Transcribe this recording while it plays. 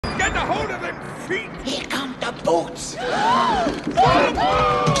Get a hold of them feet! Here come the boats!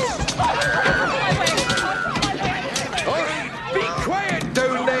 Be quiet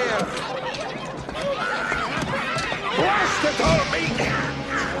down there! Blast it all, mate!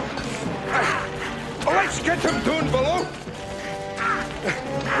 Let's get him down below!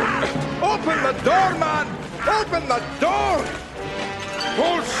 Open the door, man! Open the door!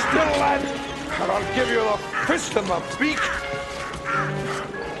 Hold still, lad, and I'll give you the fist in the beak.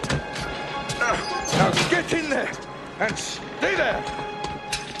 Now get in there and stay there.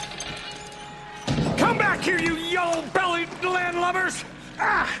 Come back here, you yellow-bellied landlubbers!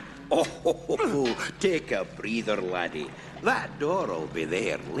 Ah! Oh, take a breather, laddie. That door'll be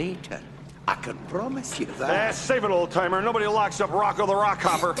there later. I can promise you that. Save it, old-timer. Nobody locks up Rocko the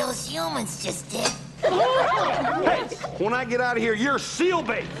Rockhopper. Those humans just did. Hey, when I get out of here, you're seal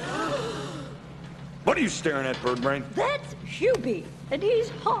bait. What are you staring at, Birdbrain? That's Hubie, and he's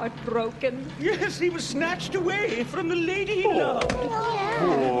heartbroken. Yes, he was snatched away from the lady he loved.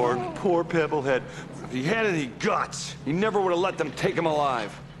 Poor Pebblehead. If he had any guts, he never would have let them take him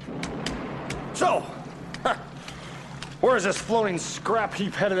alive. So, where is this floating scrap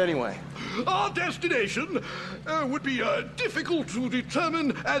heap headed anyway? Our destination would be difficult to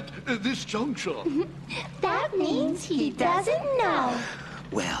determine at this juncture. That means he doesn't know.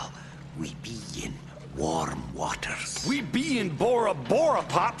 Well, we be in warm waters. We be in Bora Bora,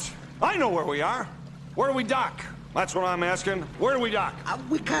 Pops. I know where we are. Where do we dock? That's what I'm asking. Where do we dock?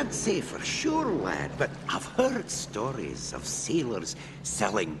 We can't say for sure, lad, but I've heard stories of sailors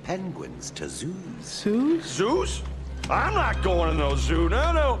selling penguins to zoos. Zoos? I'm not going to no zoo.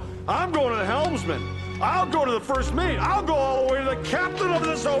 No. I'm going to the helmsman. I'll go to the first mate. I'll go all the way to the captain of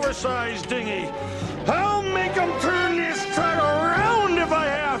this oversized dinghy. I'll make him turn this tug around if I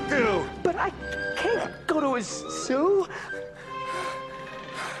have to. But I can't go to a zoo.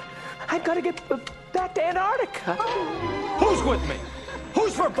 I've got to get back to Antarctica. Who's with me?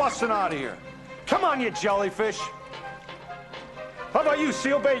 Who's for busting out of here? Come on, you jellyfish. How about you,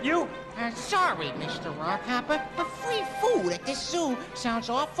 Sealbait, you? Sorry, Mr. Rockhopper, but free food at this zoo sounds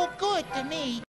awful good to me.